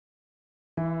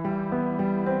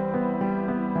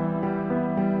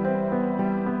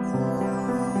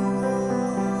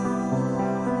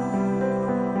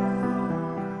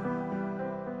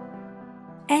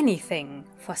Anything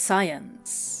for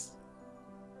Science.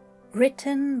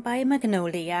 Written by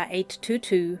Magnolia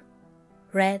 822.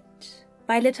 Read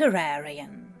by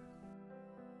Literarian.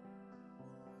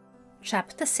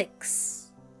 Chapter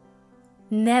 6.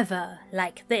 Never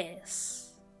Like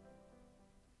This.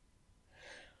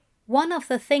 One of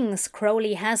the things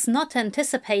Crowley has not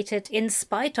anticipated in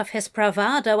spite of his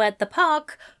bravado at the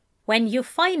park, when you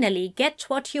finally get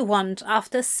what you want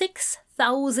after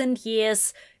 6,000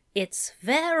 years, it's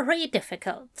very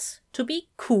difficult to be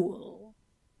cool.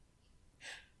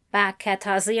 Back at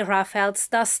Aziraphale's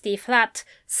dusty flat,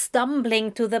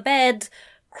 stumbling to the bed,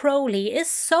 Crowley is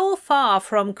so far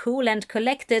from cool and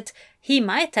collected, he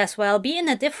might as well be in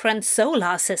a different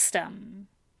solar system.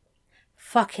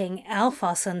 Fucking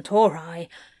Alpha Centauri,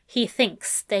 he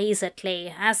thinks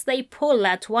dazedly as they pull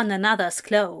at one another's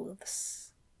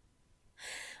clothes.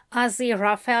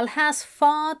 Aziraphale has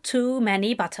far too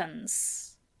many buttons.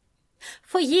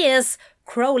 For years,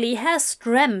 Crowley has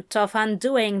dreamt of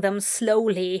undoing them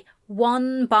slowly,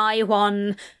 one by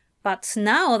one, but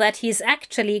now that he's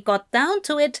actually got down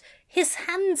to it, his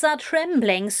hands are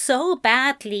trembling so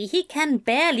badly he can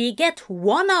barely get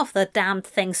one of the damned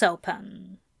things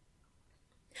open.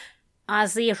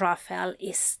 Aziraphale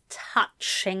is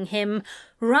touching him,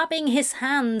 rubbing his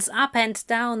hands up and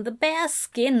down the bare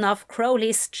skin of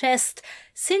Crowley's chest,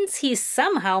 since he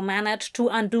somehow managed to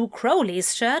undo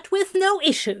Crowley's shirt with no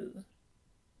issue.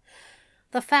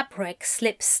 The fabric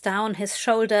slips down his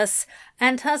shoulders,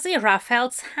 and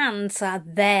Aziraphale's hands are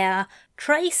there,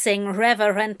 tracing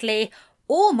reverently,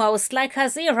 almost like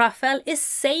Aziraphale is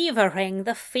savoring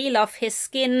the feel of his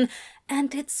skin,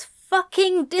 and it's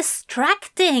fucking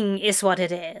distracting is what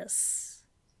it is.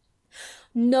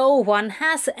 No one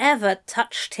has ever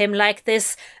touched him like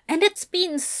this, and it's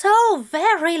been so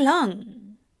very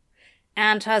long.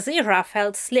 And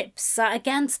Aziraphale's lips are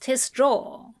against his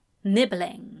jaw,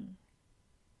 nibbling.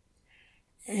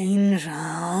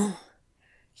 "Angel,"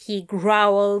 he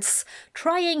growls,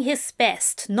 trying his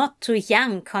best not to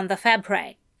yank on the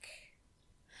fabric.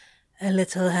 "A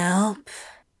little help?"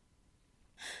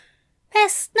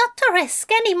 "Best not to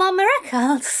risk any more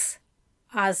miracles,"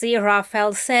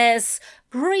 Aziraphale says,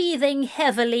 breathing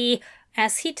heavily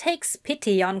as he takes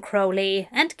pity on Crowley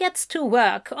and gets to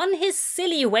work on his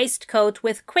silly waistcoat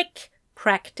with quick,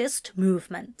 practiced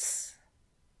movements.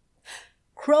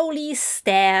 Crowley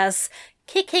stares,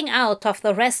 kicking out of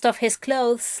the rest of his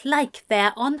clothes like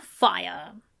they're on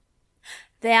fire.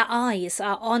 Their eyes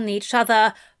are on each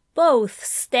other, both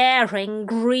staring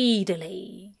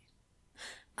greedily.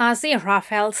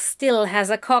 Aziraphale still has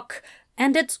a cock,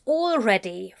 and it's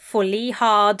already fully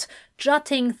hard,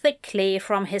 jutting thickly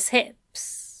from his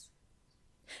hips.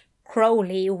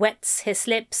 Crowley wets his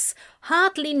lips,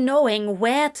 hardly knowing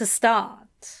where to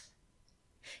start.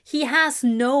 He has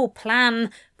no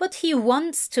plan, but he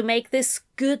wants to make this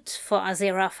good for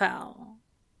Aziraphale.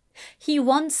 He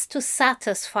wants to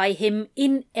satisfy him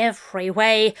in every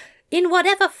way, in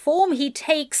whatever form he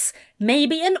takes,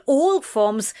 maybe in all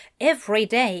forms, every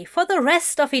day for the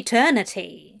rest of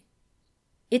eternity.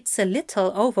 It's a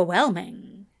little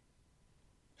overwhelming.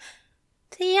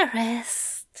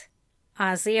 "Dearest,"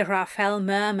 Aziraphale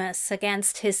murmurs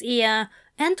against his ear,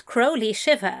 and Crowley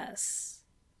shivers.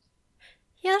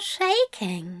 "You're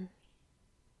shaking."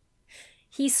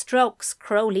 He strokes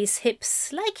Crowley's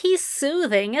hips like he's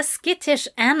soothing a skittish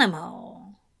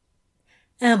animal.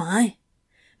 "Am I?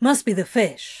 Must be the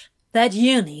fish. That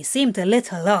uni seemed a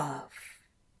little off."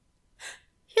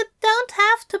 "You don't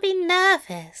have to be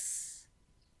nervous."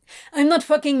 "I'm not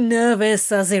fucking nervous,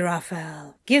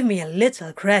 Aziraphale. Give me a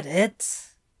little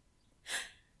credit."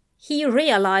 He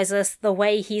realizes the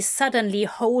way he's suddenly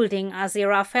holding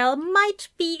Aziraphale might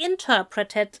be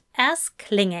interpreted as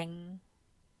clinging.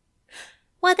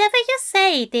 "Whatever you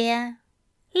say, dear.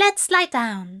 Let's lie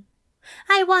down.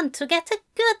 I want to get a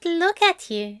good look at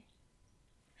you."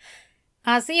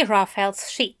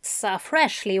 Aziraphale's sheets are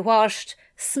freshly washed,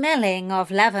 smelling of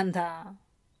lavender.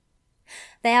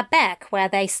 They're back where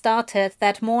they started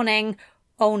that morning,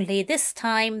 only this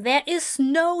time there is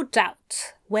no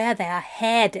doubt where they're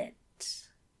headed.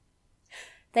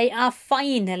 They are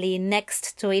finally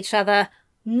next to each other,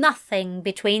 nothing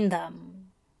between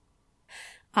them.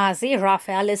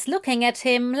 Aziraphale is looking at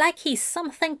him like he's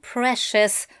something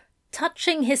precious,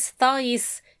 touching his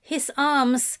thighs, his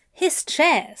arms, his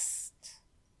chest.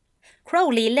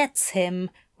 Crowley lets him,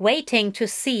 waiting to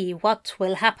see what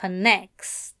will happen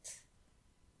next.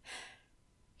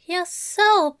 "You're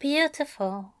so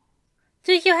beautiful.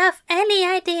 Do you have any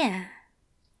idea?"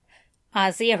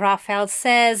 Aziraphale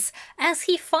says as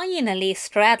he finally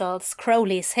straddles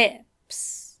Crowley's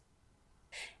hips.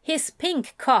 His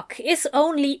pink cock is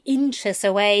only inches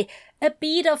away, a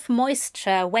bead of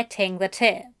moisture wetting the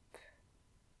tip.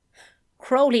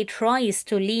 Crowley tries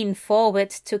to lean forward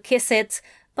to kiss it,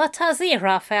 but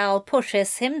Aziraphale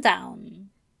pushes him down.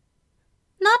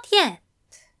 "Not yet."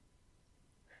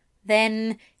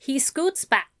 Then he scoots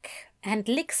back and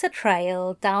licks a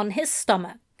trail down his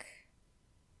stomach.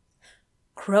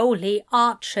 Crowley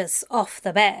arches off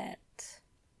the bed.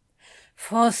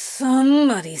 "For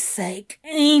somebody's sake,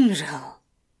 Angel."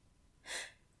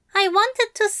 "I wanted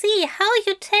to see how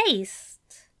you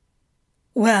taste."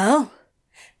 "Well?"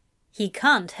 He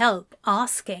can't help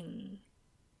asking.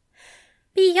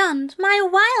 "Beyond my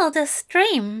wildest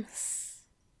dreams."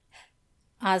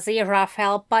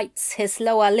 Aziraphale bites his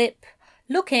lower lip,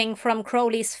 looking from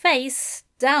Crowley's face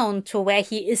down to where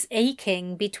he is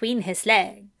aching between his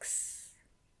legs.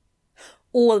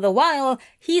 All the while,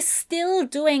 he's still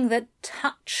doing the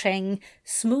touching,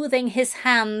 smoothing his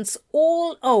hands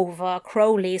all over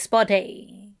Crowley's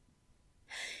body.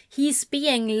 He's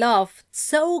being loved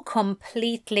so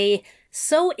completely,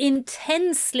 so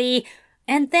intensely,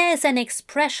 and there's an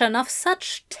expression of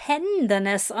such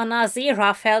tenderness on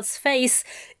Aziraphale's face,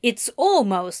 it's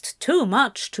almost too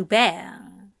much to bear.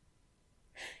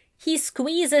 He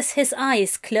squeezes his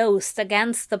eyes closed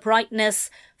against the brightness,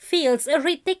 feels a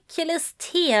ridiculous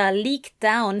tear leak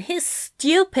down his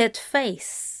stupid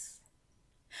face.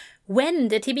 When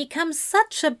did he become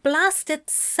such a blasted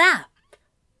sap?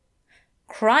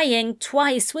 Crying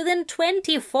twice within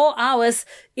 24 hours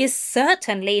is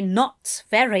certainly not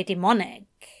very demonic.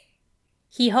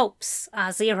 He hopes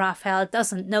Aziraphale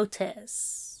doesn't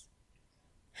notice.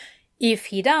 If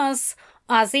he does,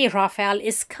 Aziraphale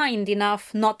is kind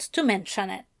enough not to mention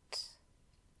it.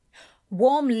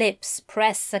 Warm lips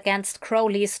press against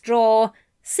Crowley's jaw,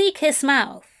 seek his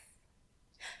mouth.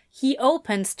 He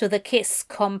opens to the kiss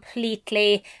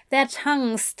completely, their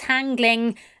tongues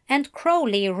tangling, and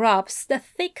Crowley rubs the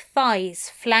thick thighs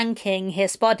flanking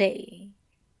his body.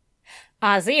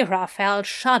 Aziraphale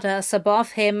shudders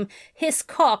above him, his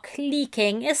cock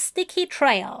leaking a sticky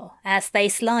trail as they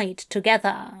slide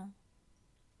together.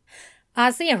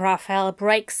 Aziraphale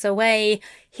breaks away,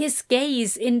 his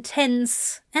gaze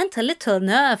intense and a little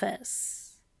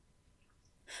nervous.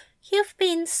 "You've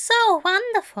been so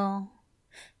wonderful,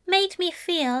 made me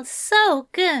feel so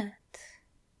good.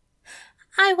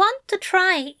 I want to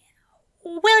try.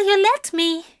 Will you let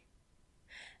me?"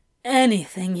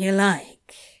 "Anything you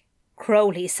like,"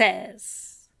 Crowley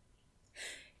says.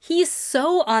 He's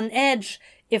so on edge,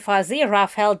 if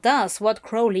Aziraphale does what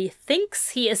Crowley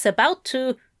thinks he is about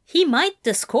to, he might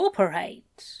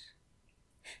discorporate.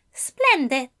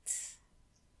 "Splendid."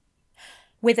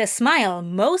 With a smile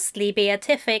mostly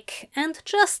beatific and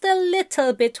just a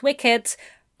little bit wicked,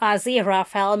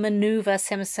 Aziraphale maneuvers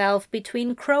himself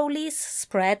between Crowley's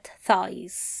spread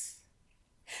thighs.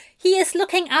 He is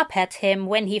looking up at him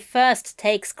when he first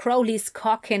takes Crowley's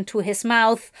cock into his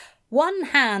mouth, one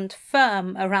hand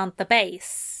firm around the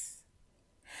base.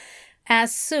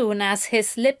 As soon as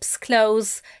his lips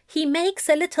close, he makes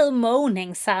a little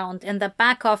moaning sound in the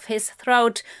back of his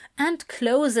throat and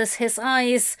closes his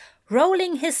eyes,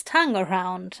 rolling his tongue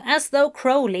around as though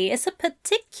Crowley is a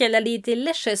particularly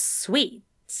delicious sweet.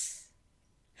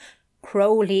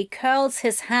 Crowley curls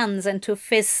his hands into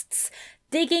fists,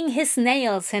 digging his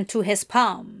nails into his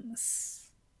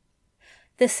palms.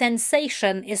 The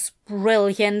sensation is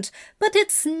brilliant, but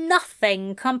it's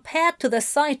nothing compared to the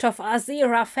sight of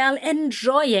Aziraphale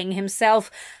enjoying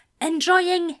himself,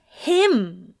 enjoying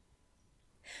him.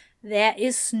 There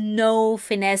is no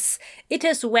finesse, it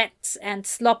is wet and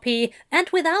sloppy and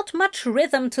without much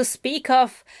rhythm to speak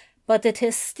of, but it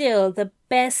is still the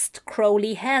best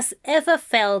Crowley has ever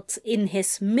felt in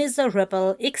his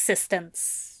miserable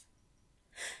existence.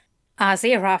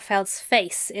 Aziraphale's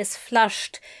face is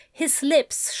flushed, his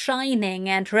lips shining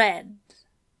and red.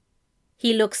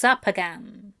 He looks up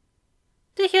again.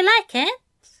 "Do you like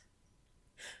it?"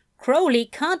 Crowley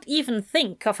can't even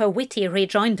think of a witty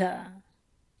rejoinder.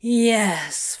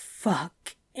 "Yes,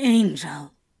 fuck,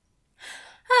 Angel."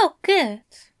 "Oh, good.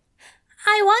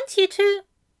 I want you to...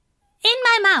 in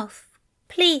my mouth,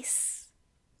 please."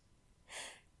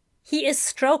 He is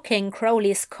stroking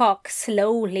Crowley's cock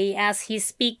slowly as he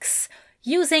speaks,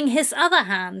 using his other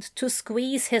hand to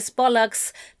squeeze his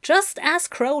bollocks just as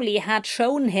Crowley had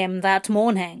shown him that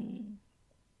morning.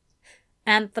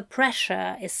 And the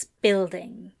pressure is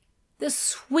building, the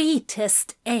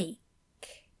sweetest ache.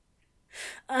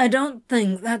 "I don't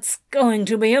think that's going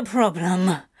to be a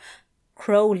problem,"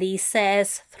 Crowley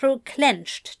says through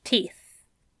clenched teeth.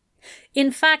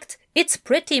 In fact, it's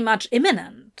pretty much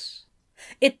imminent.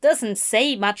 It doesn't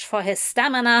say much for his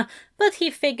stamina, but he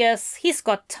figures he's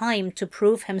got time to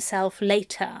prove himself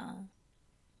later.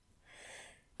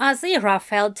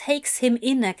 Aziraphale takes him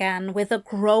in again with a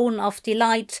groan of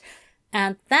delight,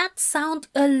 and that sound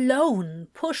alone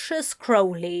pushes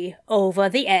Crowley over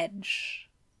the edge.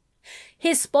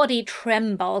 His body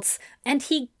trembles, and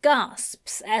he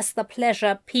gasps as the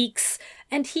pleasure peaks,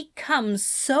 and he comes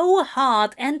so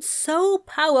hard and so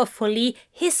powerfully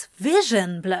his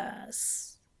vision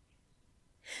blurs.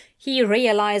 He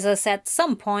realizes at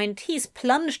some point he's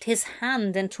plunged his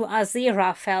hand into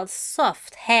Aziraphale's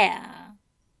soft hair.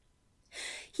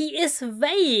 He is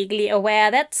vaguely aware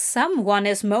that someone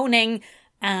is moaning,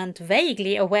 and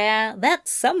vaguely aware that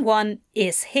someone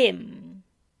is him.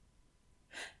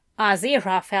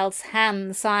 Aziraphale's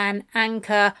hands are an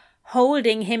anchor,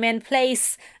 holding him in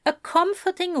place, a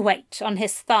comforting weight on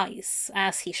his thighs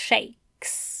as he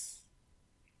shakes.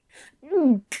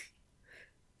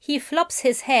 He flops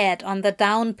his head on the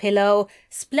down pillow,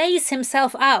 splays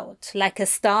himself out like a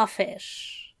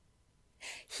starfish.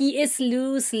 He is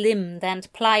loose-limbed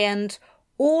and pliant,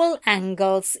 all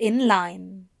angles in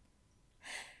line.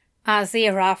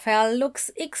 Aziraphale looks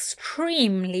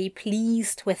extremely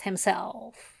pleased with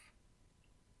himself.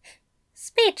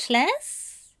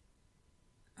 Speechless?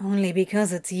 Only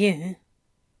because it's you.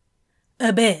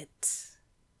 A bit.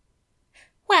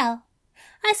 Well,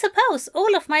 I suppose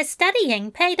all of my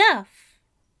studying paid off.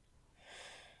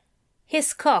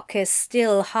 His cock is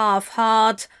still half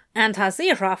hard, and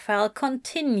Aziraphale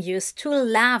continues to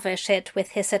lavish it with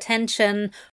his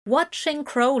attention, watching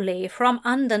Crowley from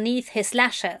underneath his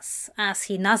lashes as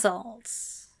he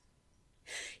nuzzles.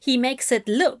 He makes it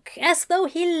look as though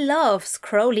he loves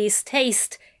Crowley's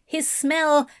taste, his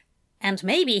smell, and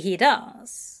maybe he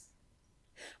does.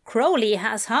 Crowley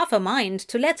has half a mind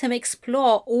to let him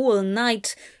explore all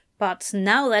night, but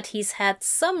now that he's had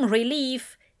some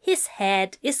relief, his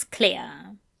head is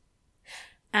clear.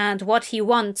 And what he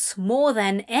wants more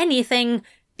than anything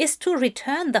is to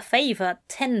return the favor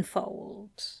tenfold.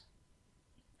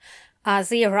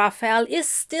 Aziraphale is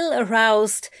still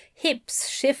aroused, hips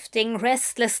shifting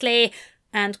restlessly,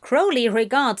 and Crowley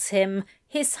regards him,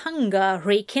 his hunger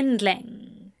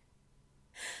rekindling.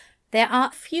 There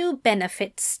are few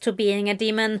benefits to being a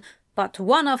demon, but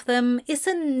one of them is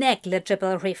a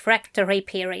negligible refractory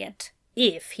period,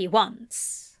 if he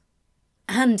wants.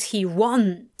 And he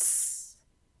wants.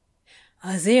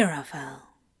 Aziraphale.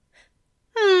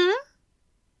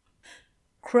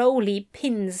 Crowley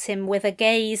pins him with a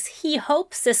gaze he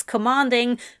hopes is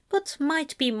commanding, but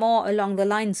might be more along the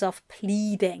lines of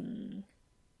pleading.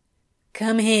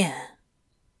 Come here.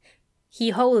 He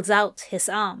holds out his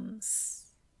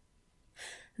arms.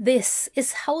 This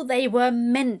is how they were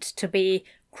meant to be,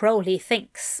 Crowley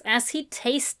thinks, as he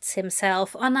tastes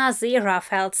himself on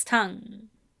Aziraphale's tongue.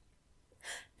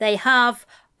 They have,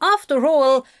 after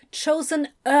all, chosen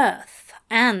Earth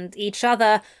and each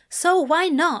other, so why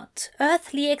not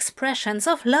earthly expressions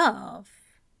of love?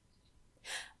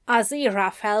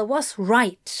 Aziraphale was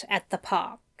right at the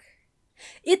park.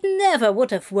 It never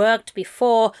would have worked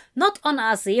before, not on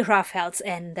Aziraphale's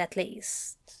end at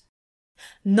least.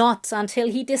 Not until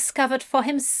he discovered for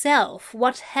himself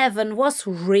what heaven was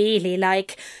really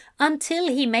like, until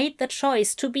he made the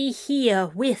choice to be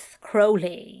here with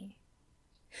Crowley.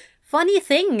 Funny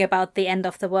thing about the end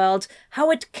of the world,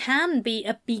 how it can be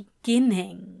a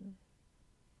beginning.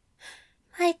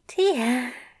 My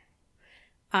dear,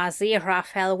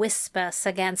 Aziraphale whispers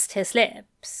against his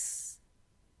lips.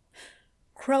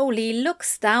 Crowley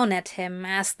looks down at him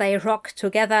as they rock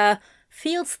together,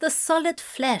 feels the solid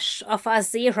flesh of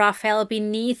Aziraphale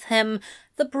beneath him,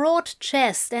 the broad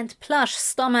chest and plush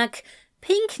stomach,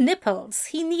 pink nipples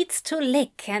he needs to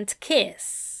lick and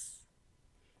kiss.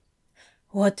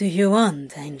 What do you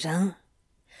want, Angel?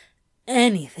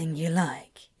 Anything you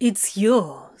like. It's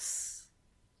yours.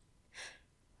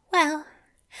 Well,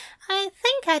 I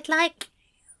think I'd like,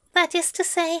 that is to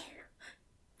say,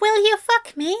 will you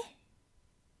fuck me?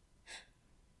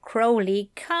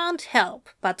 Crowley can't help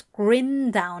but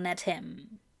grin down at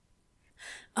him.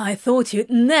 I thought you'd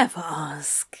never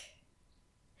ask.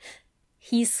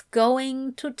 He's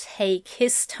going to take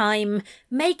his time,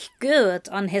 make good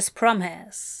on his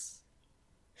promise.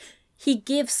 He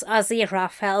gives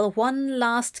Aziraphale one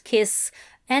last kiss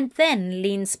and then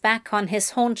leans back on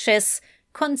his haunches,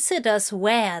 considers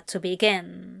where to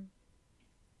begin.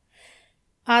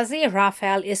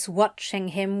 Aziraphale is watching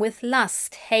him with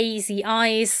lust-hazy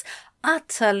eyes,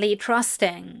 utterly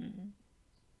trusting.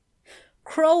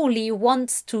 Crowley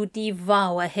wants to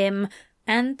devour him,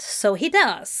 and so he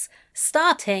does,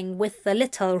 starting with the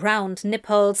little round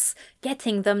nipples,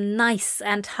 getting them nice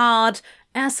and hard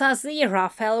as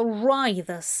Aziraphale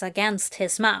writhes against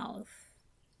his mouth.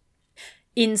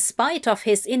 In spite of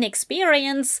his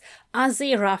inexperience,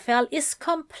 Aziraphale is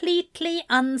completely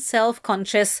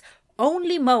unself-conscious,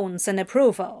 only moans in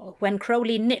approval when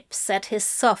Crowley nips at his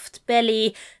soft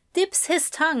belly, dips his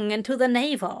tongue into the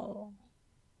navel.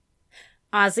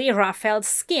 Aziraphale's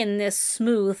skin is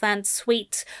smooth and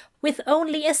sweet, with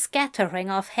only a scattering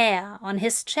of hair on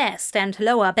his chest and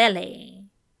lower belly.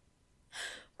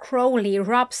 Crowley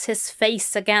rubs his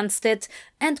face against it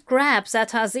and grabs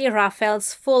at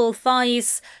Aziraphale's full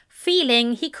thighs,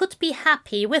 feeling he could be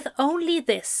happy with only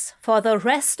this for the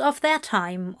rest of their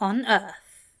time on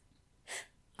Earth.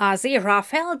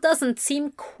 Aziraphale doesn't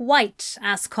seem quite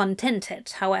as contented,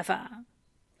 however.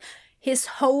 His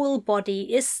whole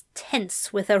body is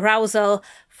tense with arousal,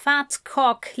 fat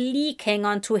cock leaking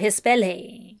onto his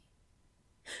belly.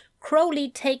 Crowley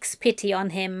takes pity on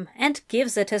him and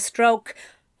gives it a stroke,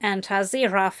 and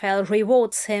Aziraphale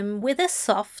rewards him with a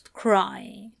soft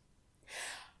cry.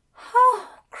 "Oh,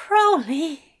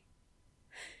 Crowley!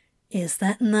 Is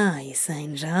that nice,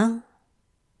 Angel?"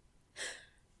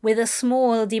 With a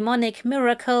small demonic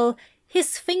miracle,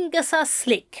 his fingers are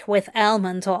slick with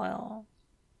almond oil.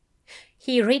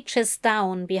 He reaches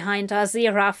down behind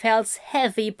Aziraphale's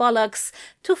heavy buttocks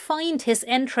to find his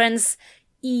entrance,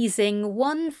 easing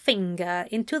one finger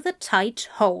into the tight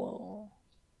hole.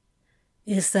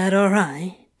 "Is that all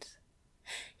right?"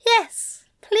 "Yes,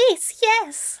 please,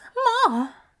 yes,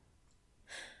 more."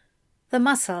 The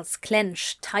muscles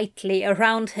clench tightly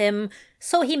around him,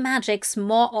 so he magics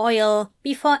more oil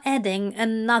before adding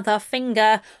another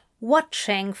finger,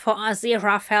 watching for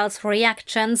Aziraphale's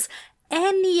reactions,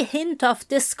 any hint of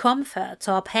discomfort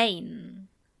or pain.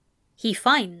 He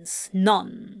finds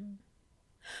none.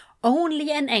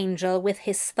 Only an angel with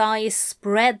his thighs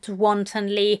spread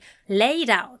wantonly, laid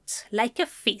out like a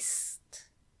feast.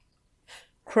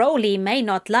 Crowley may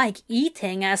not like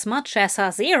eating as much as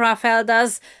Aziraphale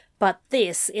does, but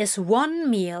this is one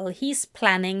meal he's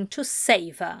planning to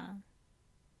savor.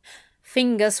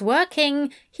 Fingers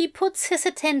working, he puts his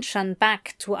attention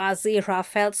back to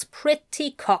Aziraphale's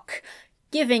pretty cock,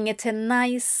 giving it a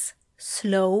nice,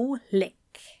 slow lick.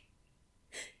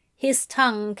 His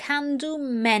tongue can do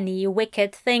many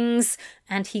wicked things,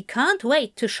 and he can't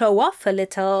wait to show off a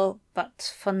little,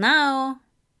 but for now...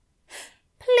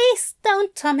 "Please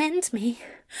don't torment me,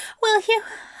 will you?"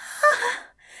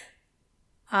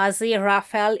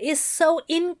 Aziraphale is so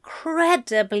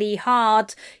incredibly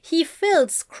hard, he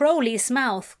fills Crowley's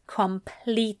mouth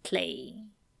completely.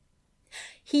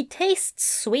 He tastes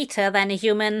sweeter than a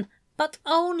human, but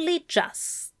only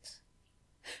just.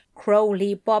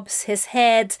 Crowley bobs his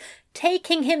head,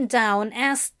 taking him down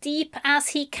as deep as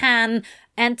he can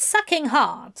and sucking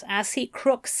hard as he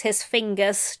crooks his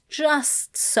fingers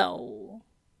just so.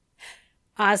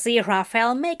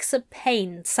 Aziraphale makes a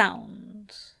pained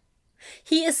sound.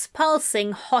 He is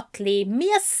pulsing hotly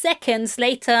mere seconds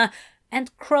later,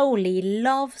 and Crowley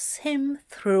loves him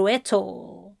through it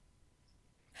all.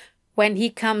 When he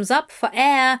comes up for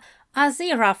air,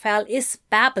 Aziraphale is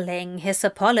babbling his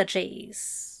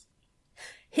apologies.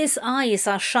 His eyes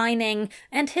are shining,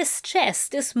 and his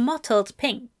chest is mottled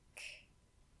pink.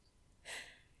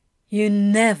 "You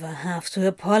never have to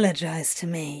apologize to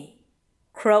me,"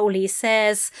 Crowley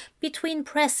says, between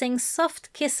pressing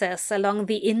soft kisses along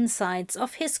the insides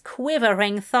of his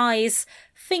quivering thighs,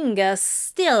 fingers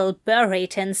still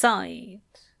buried inside.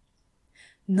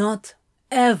 "Not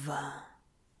ever."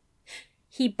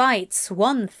 He bites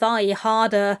one thigh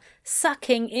harder,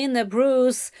 sucking in a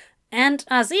bruise, and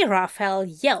Aziraphale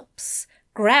yelps,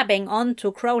 grabbing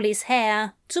onto Crowley's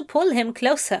hair to pull him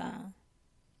closer.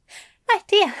 "My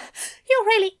dear, you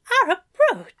really are a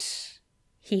brute,"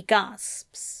 he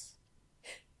gasps.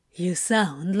 "You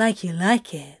sound like you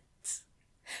like it."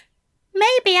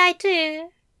 "Maybe I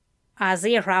do."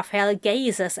 Aziraphale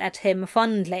gazes at him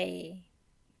fondly.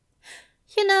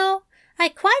 "You know, I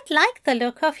quite like the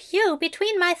look of you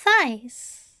between my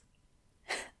thighs."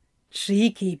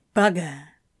 "Cheeky bugger."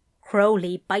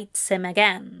 Crowley bites him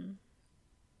again.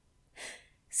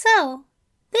 "So,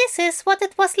 this is what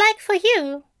it was like for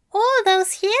you all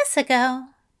those years ago."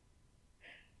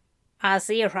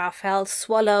 Aziraphale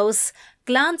swallows,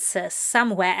 glances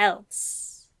somewhere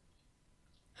else.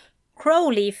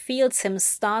 Crowley feels him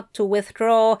start to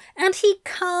withdraw, and he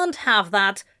can't have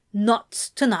that, not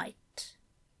tonight.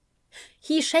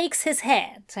 He shakes his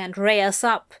head and rears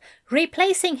up,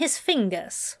 replacing his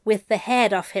fingers with the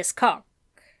head of his cock.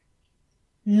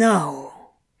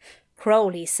 "No,"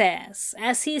 Crowley says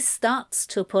as he starts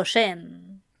to push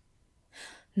in.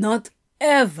 Not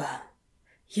ever.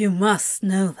 You must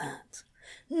know that.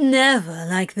 Never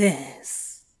like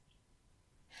this.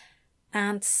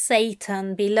 And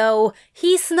Satan below,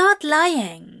 he's not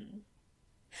lying.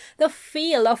 The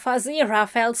feel of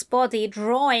Aziraphale's body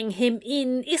drawing him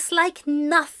in is like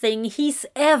nothing he's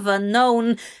ever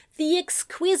known. The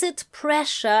exquisite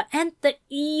pressure and the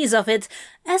ease of it,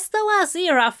 as though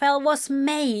Aziraphale was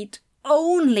made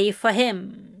only for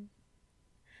him.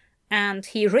 And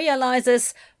he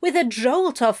realizes, with a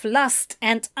jolt of lust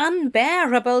and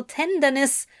unbearable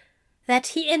tenderness, that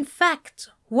he in fact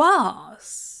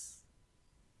was.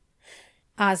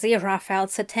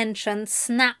 Aziraphale's attention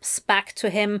snaps back to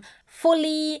him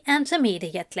fully and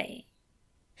immediately.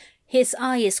 His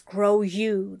eyes grow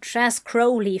huge as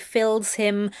Crowley fills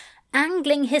him,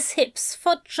 angling his hips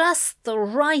for just the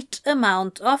right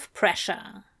amount of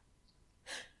pressure.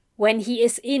 When he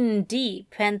is in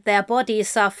deep and their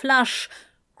bodies are flush,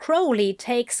 Crowley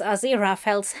takes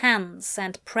Aziraphale's hands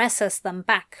and presses them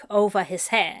back over his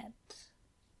head.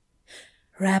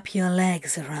 Wrap your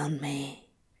legs around me,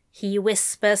 he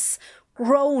whispers,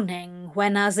 groaning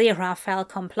when Aziraphale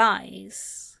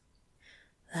complies.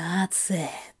 That's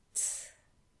it.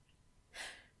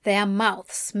 Their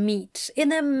mouths meet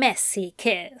in a messy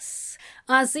kiss,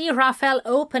 Aziraphale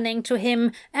opening to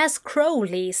him as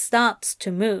Crowley starts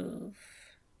to move.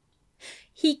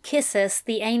 He kisses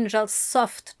the angel's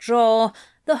soft jaw,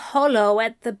 the hollow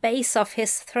at the base of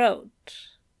his throat.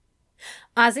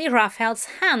 Aziraphale's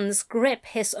hands grip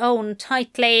his own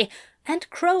tightly, and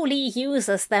Crowley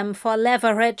uses them for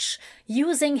leverage,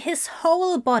 using his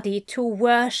whole body to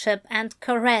worship and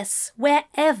caress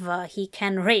wherever he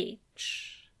can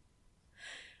reach.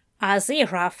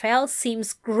 Aziraphale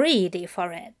seems greedy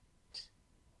for it.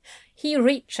 He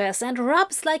reaches and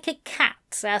rubs like a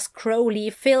cat as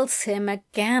Crowley fills him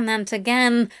again and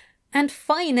again, and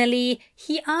finally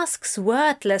he asks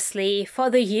wordlessly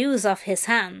for the use of his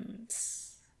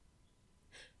hands.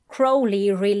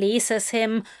 Crowley releases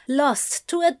him, lost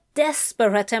to a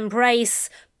desperate embrace,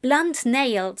 blunt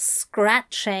nails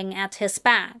scratching at his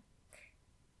back.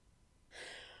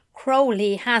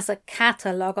 Crowley has a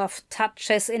catalogue of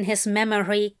touches in his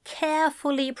memory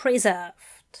carefully preserved.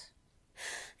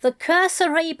 The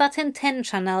cursory but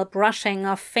intentional brushing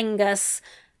of fingers,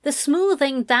 the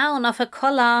smoothing down of a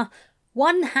collar,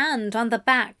 one hand on the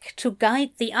back to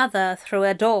guide the other through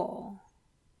a door.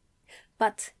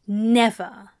 But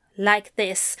never like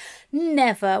this,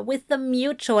 never with the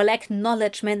mutual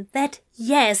acknowledgement that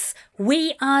yes,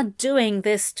 we are doing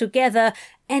this together,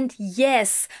 and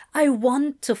yes, I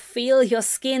want to feel your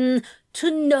skin,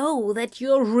 to know that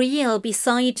you're real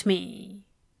beside me.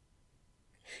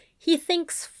 He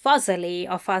thinks fuzzily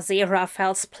of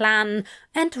Aziraphale's plan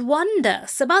and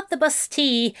wonders about the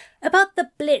Bastille, about the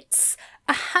Blitz.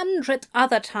 100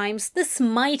 other times this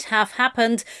might have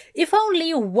happened if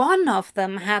only one of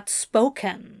them had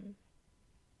spoken.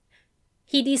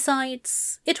 He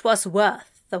decides it was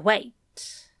worth the wait.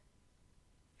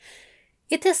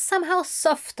 It is somehow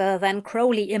softer than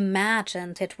Crowley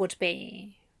imagined it would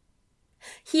be.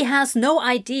 He has no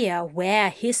idea where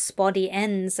his body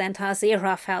ends and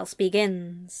Aziraphale's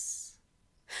begins.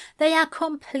 They are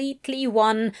completely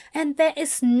one, and there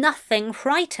is nothing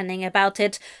frightening about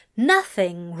it,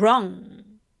 nothing wrong.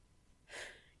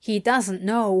 He doesn't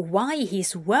know why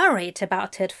he's worried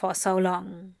about it for so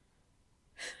long.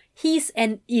 He's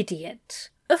an idiot,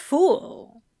 a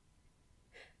fool.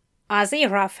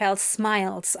 Aziraphale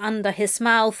smiles under his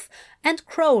mouth, and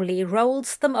Crowley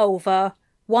rolls them over,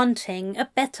 wanting a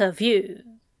better view.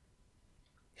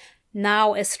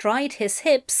 Now astride his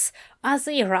hips,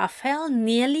 Aziraphale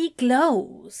nearly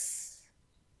glows.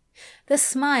 The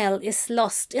smile is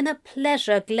lost in a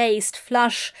pleasure-glazed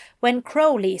flush when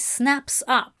Crowley snaps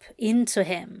up into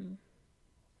him.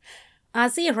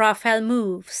 Aziraphale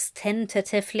moves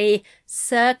tentatively,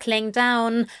 circling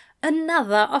down,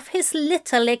 another of his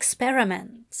little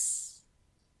experiments.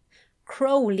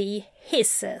 Crowley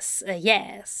hisses a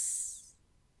yes.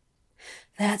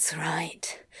 That's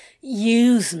right.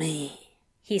 Use me,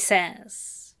 he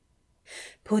says.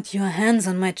 Put your hands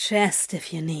on my chest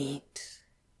if you need.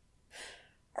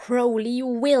 Crowley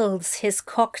wills his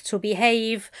cock to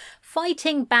behave,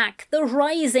 fighting back the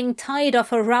rising tide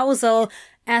of arousal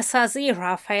as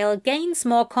Aziraphale gains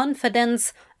more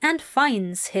confidence and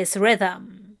finds his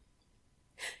rhythm.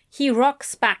 He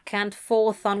rocks back and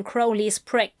forth on Crowley's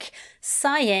prick,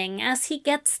 sighing as he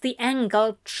gets the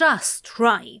angle just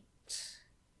right.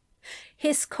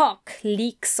 His cock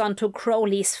leaks onto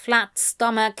Crowley's flat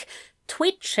stomach,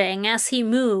 twitching as he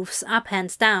moves up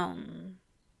and down.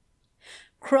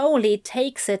 Crowley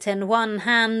takes it in one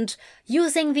hand,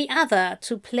 using the other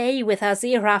to play with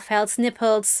Aziraphale's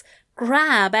nipples,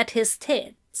 grab at his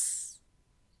tits.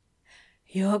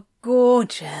 "You're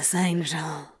gorgeous,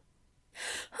 Angel."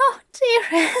 "Oh,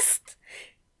 dearest,"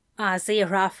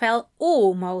 Aziraphale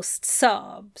almost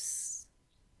sobs.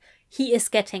 He is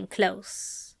getting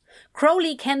close.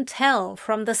 Crowley can tell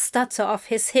from the stutter of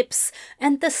his hips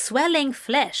and the swelling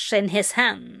flesh in his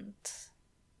hand.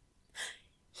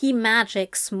 He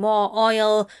magics more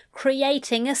oil,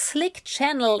 creating a slick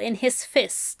channel in his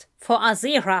fist for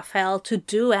Aziraphale to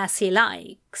do as he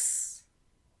likes.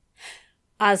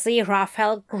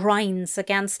 Aziraphale grinds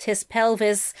against his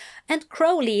pelvis, and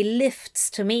Crowley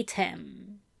lifts to meet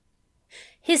him.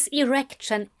 His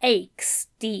erection aches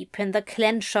deep in the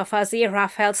clench of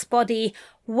Aziraphale's body,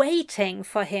 waiting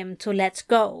for him to let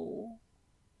go.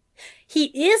 He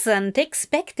isn't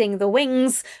expecting the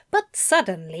wings, but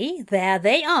suddenly there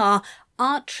they are,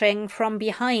 arching from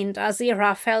behind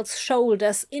Aziraphale's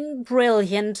shoulders in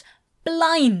brilliant,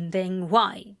 blinding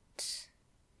white.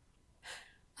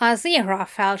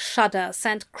 Aziraphale shudders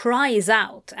and cries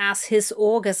out as his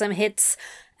orgasm hits,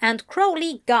 and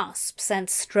Crowley gasps and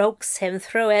strokes him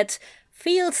through it,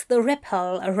 feels the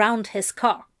ripple around his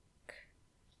cock.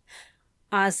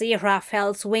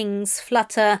 Aziraphale's wings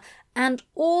flutter, and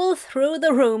all through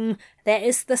the room there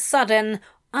is the sudden,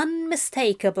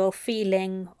 unmistakable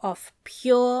feeling of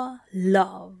pure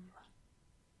love.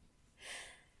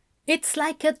 It's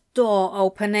like a door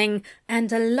opening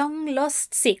and a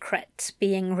long-lost secret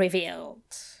being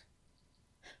revealed.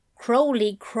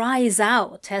 Crowley cries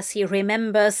out as he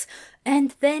remembers,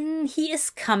 and then he is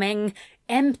coming,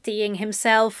 emptying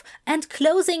himself and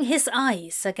closing his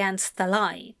eyes against the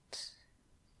light.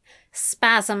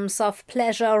 Spasms of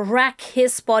pleasure rack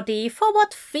his body for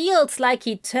what feels like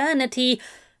eternity,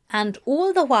 and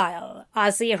all the while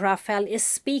Aziraphale is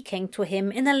speaking to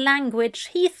him in a language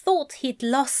he thought he'd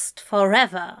lost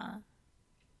forever.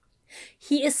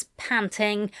 He is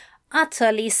panting,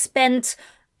 utterly spent,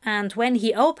 and when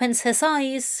he opens his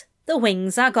eyes, the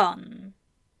wings are gone.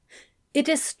 It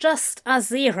is just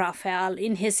Aziraphale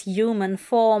in his human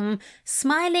form,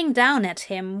 smiling down at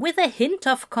him with a hint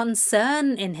of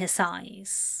concern in his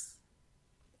eyes.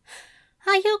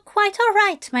 "Are you quite all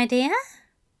right, my dear?"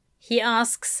 he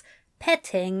asks,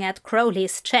 petting at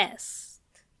Crowley's chest.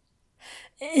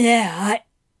 "Yeah,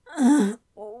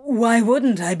 why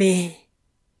wouldn't I be?"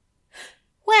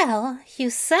 "Well, you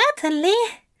certainly..."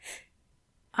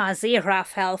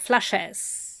 Aziraphale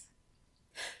flushes.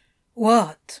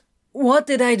 What? What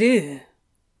did I do?"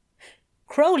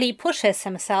 Crowley pushes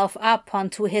himself up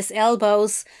onto his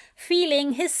elbows,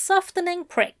 feeling his softening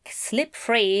prick slip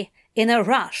free in a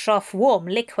rush of warm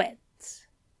liquid.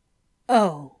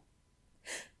 "Oh."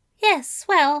 "Yes,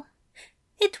 well,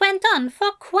 it went on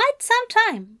for quite some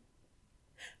time."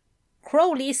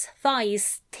 Crowley's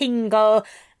thighs tingle,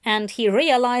 and he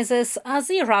realizes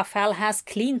Aziraphale has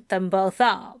cleaned them both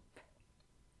up.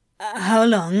 "How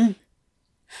long?"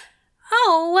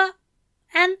 "Oh,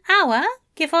 an hour,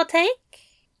 give or take."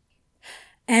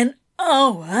 "An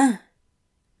hour?"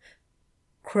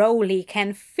 Crowley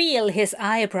can feel his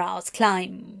eyebrows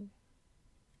climb.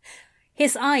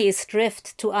 His eyes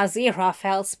drift to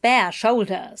Aziraphale's bare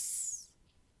shoulders.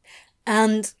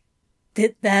 "And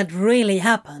did that really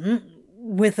happen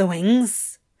with the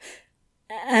wings?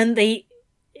 And the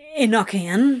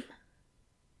Enochian?"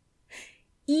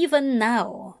 Even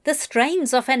now, the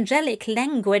strains of angelic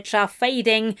language are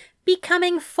fading,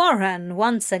 becoming foreign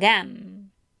once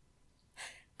again.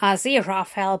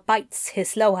 Aziraphale bites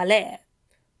his lower lip.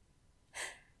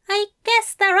 "I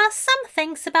guess there are some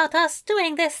things about us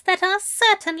doing this that are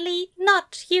certainly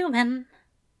not human."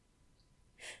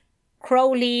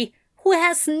 Crowley, who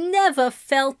has never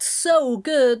felt so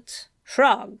good,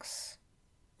 shrugs.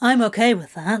 "I'm okay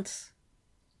with that."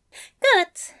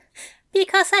 "Good,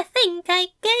 because I think I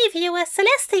gave you a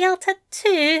celestial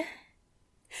tattoo."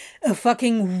 "A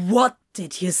fucking what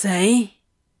did you say?"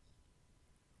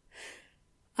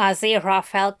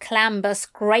 Aziraphale clambers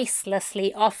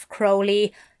gracelessly off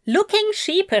Crowley, looking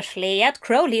sheepishly at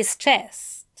Crowley's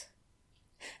chest.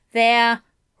 There,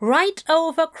 right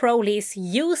over Crowley's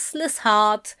useless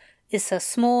heart, is a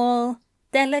small,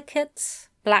 delicate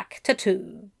black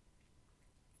tattoo.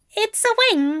 "It's a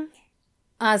wing,"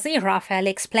 Aziraphale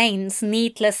explains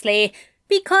needlessly,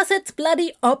 because it's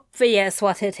bloody obvious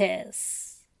what it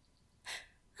is.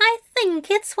 "I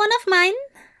think it's one of mine.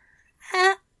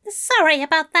 Sorry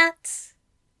about that."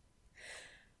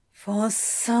 "For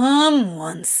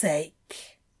someone's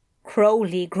sake,"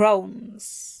 Crowley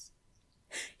groans.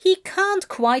 He can't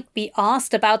quite be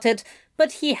asked about it,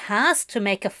 but he has to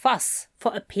make a fuss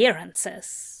for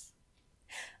appearances.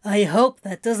 I hope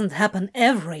that doesn't happen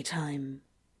every time.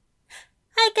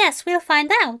 I guess we'll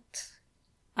find out,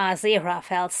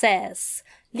 Aziraphale says,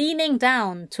 leaning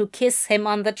down to kiss him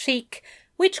on the cheek,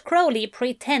 which Crowley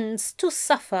pretends to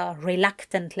suffer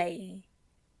reluctantly.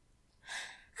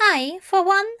 I, for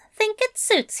one, think it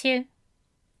suits you.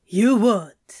 You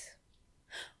would.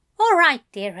 All right,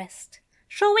 dearest.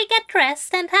 Shall we get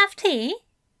dressed and have tea?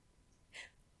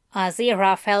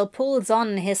 Aziraphale pulls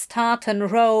on his tartan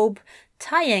robe,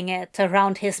 tying it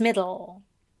around his middle.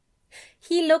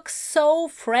 He looks so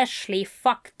freshly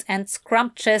fucked and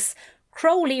scrumptious,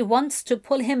 Crowley wants to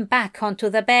pull him back onto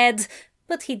the bed,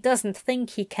 but he doesn't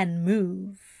think he can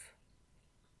move.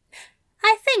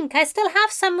 I think I still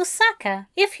have some moussaka,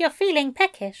 if you're feeling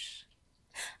peckish.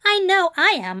 I know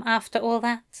I am after all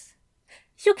that.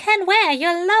 You can wear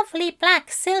your lovely black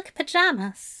silk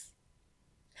pajamas.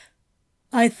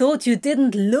 I thought you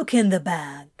didn't look in the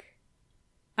bag.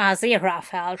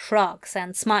 Aziraphale shrugs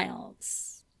and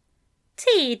smiles.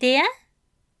 Tea, dear?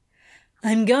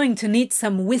 I'm going to need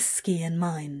some whiskey in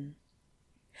mine.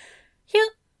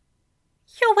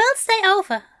 You will stay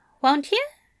over, won't you?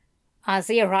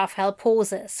 Aziraphale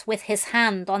pauses with his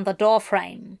hand on the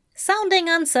doorframe, sounding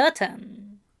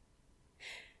uncertain.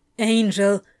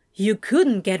 Angel, you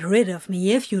couldn't get rid of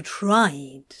me if you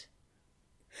tried.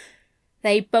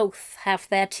 They both have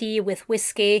their tea with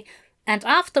whiskey, and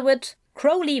afterward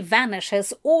Crowley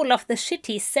vanishes all of the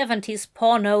shitty 70s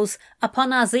pornos upon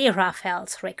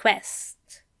Aziraphale's request.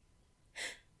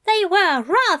 They were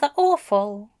rather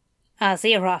awful,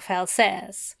 Aziraphale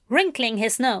says, wrinkling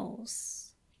his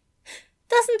nose.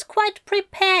 Doesn't quite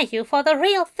prepare you for the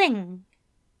real thing.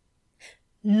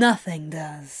 Nothing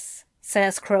does,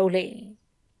 says Crowley.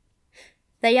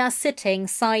 They are sitting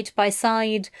side by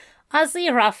side,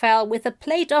 Aziraphale with a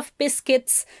plate of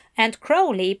biscuits and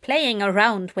Crowley playing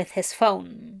around with his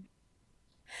phone.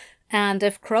 And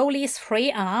if Crowley's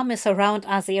free arm is around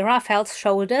Aziraphale's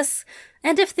shoulders,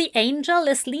 and if the angel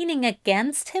is leaning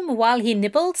against him while he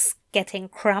nibbles, getting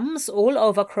crumbs all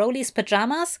over Crowley's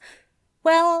pajamas,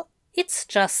 well, it's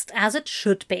just as it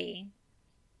should be.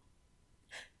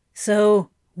 So,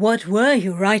 what were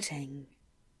you writing?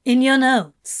 In your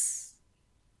notes?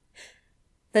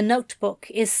 The notebook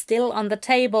is still on the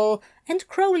table, and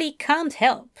Crowley can't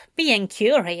help being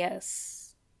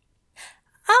curious.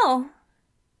 Oh,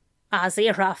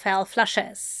 Aziraphale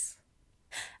flushes.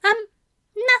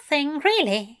 Nothing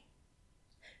really.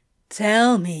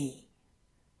 Tell me.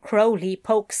 Crowley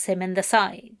pokes him in the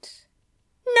side.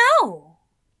 No!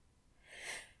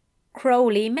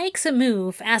 Crowley makes a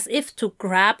move as if to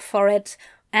grab for it,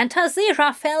 and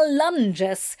Aziraphale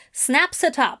lunges, snaps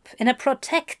it up in a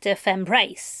protective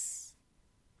embrace.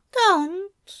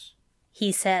 Don't,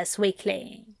 he says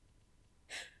weakly.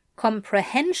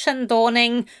 Comprehension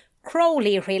dawning,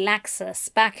 Crowley relaxes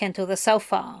back into the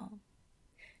sofa.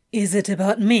 Is it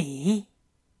about me?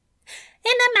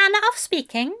 In a manner of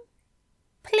speaking.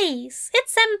 Please,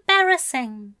 it's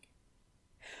embarrassing.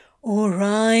 All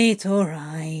right.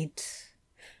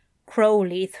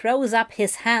 Crowley throws up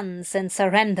his hands in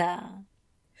surrender.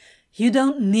 You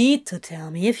don't need to tell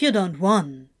me if you don't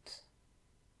want.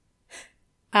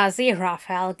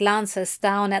 Aziraphale glances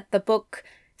down at the book,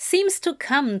 seems to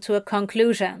come to a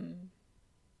conclusion.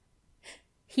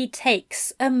 He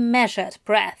takes a measured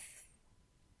breath.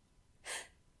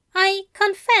 I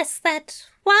confess that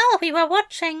while we were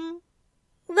watching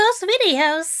those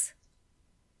videos...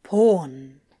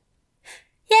 Porn.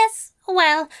 Yes,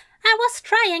 well, I was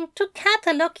trying to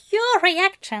catalogue your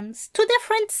reactions to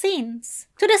different scenes,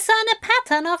 to discern a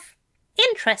pattern of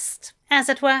interest, as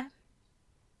it were.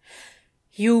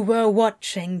 You were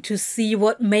watching to see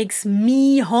what makes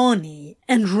me horny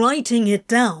and writing it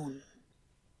down.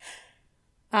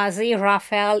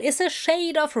 Aziraphale is a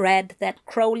shade of red that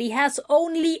Crowley has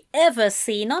only ever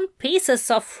seen on pieces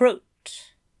of fruit.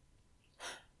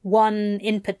 One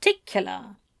in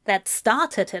particular that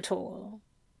started it all.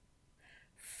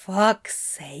 Fuck's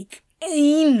sake,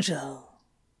 Angel.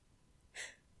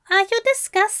 Are you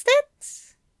disgusted?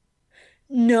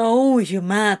 No, you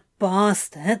mad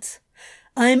bastard.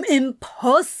 I'm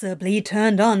impossibly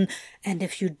turned on, and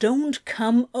if you don't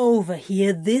come over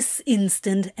here this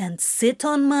instant and sit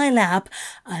on my lap,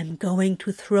 I'm going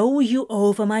to throw you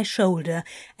over my shoulder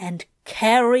and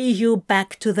carry you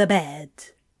back to the bed.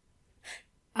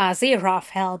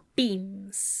 Aziraphale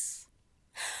beams.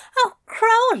 Oh,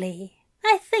 Crowley,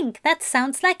 I think that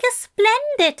sounds like a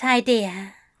splendid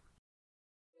idea.